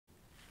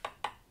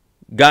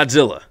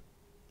Godzilla.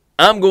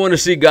 I'm going to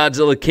see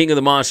Godzilla King of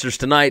the Monsters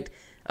tonight.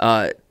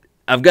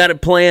 I've got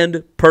it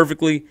planned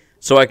perfectly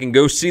so I can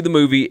go see the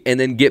movie and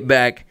then get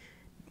back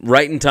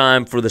right in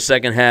time for the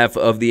second half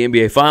of the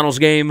NBA Finals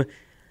game.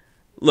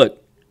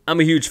 Look, I'm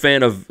a huge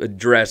fan of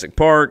Jurassic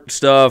Park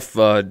stuff,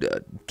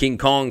 King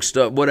Kong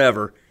stuff,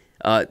 whatever.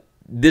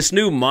 This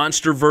new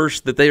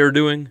MonsterVerse that they are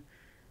doing,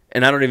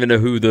 and I don't even know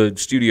who the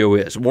studio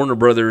is, Warner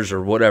Brothers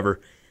or whatever,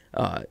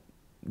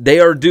 they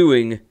are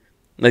doing,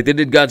 like they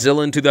did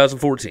Godzilla in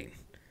 2014.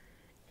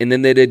 And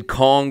then they did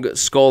Kong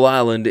Skull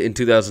Island in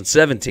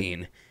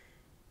 2017.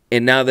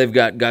 And now they've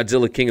got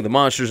Godzilla King of the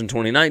Monsters in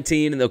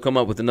 2019, and they'll come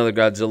up with another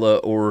Godzilla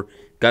or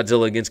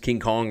Godzilla against King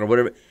Kong or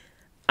whatever.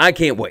 I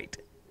can't wait.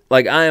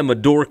 Like, I am a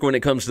dork when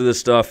it comes to this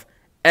stuff.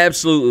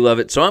 Absolutely love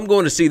it. So I'm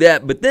going to see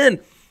that. But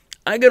then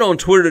I get on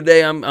Twitter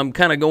today. I'm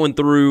kind of going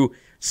through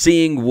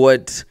seeing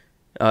what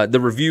the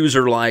reviews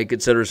are like,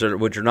 et cetera,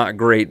 which are not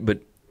great.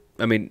 But,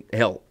 I mean,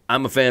 hell,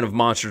 I'm a fan of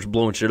monsters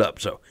blowing shit up,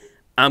 so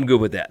I'm good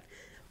with that.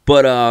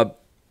 But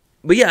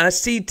yeah, I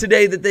see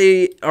today that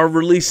they are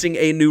releasing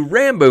a new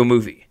Rambo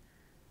movie.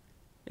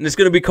 And it's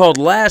going to be called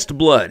Last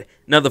Blood.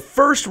 Now, the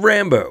first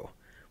Rambo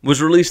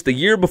was released the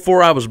year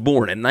before I was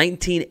born, in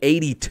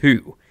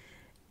 1982.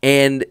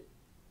 And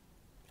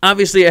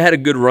obviously, I had a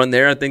good run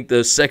there. I think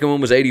the second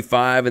one was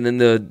 85, and then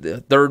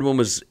the third one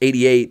was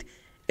 88.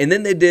 And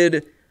then they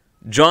did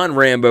John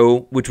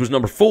Rambo, which was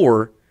number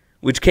 4,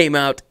 which came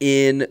out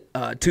in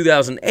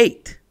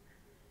 2008.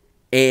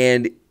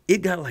 And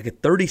it got like a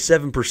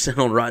 37%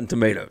 on Rotten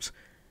Tomatoes,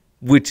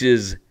 which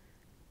is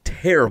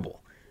terrible.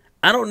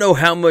 I don't know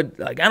how much,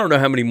 I don't know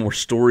how many more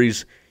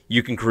stories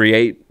you can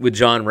create with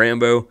John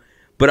Rambo,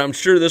 but I'm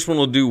sure this one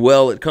will do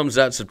well. It comes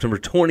out September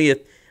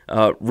 20th.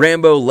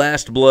 Rambo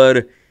Last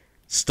Blood.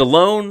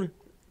 Stallone,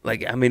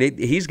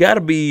 he's got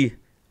to be,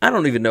 I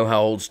don't even know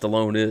how old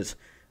Stallone is.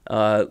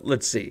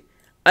 Let's see.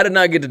 I did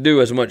not get to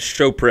do as much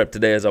show prep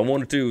today as I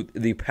wanted to.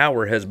 The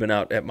power has been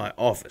out at my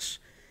office.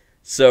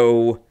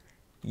 So,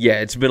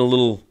 yeah, it's been a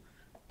little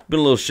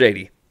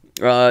shady.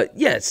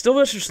 Yeah,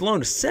 Sylvester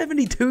Stallone is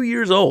 72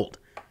 years old.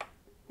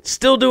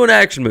 Still doing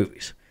action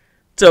movies.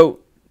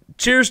 So,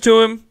 cheers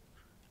to him.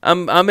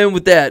 I'm in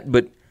with that,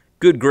 but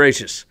good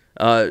gracious.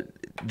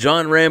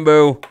 John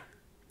Rambo,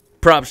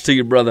 props to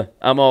you, brother.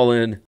 I'm all in.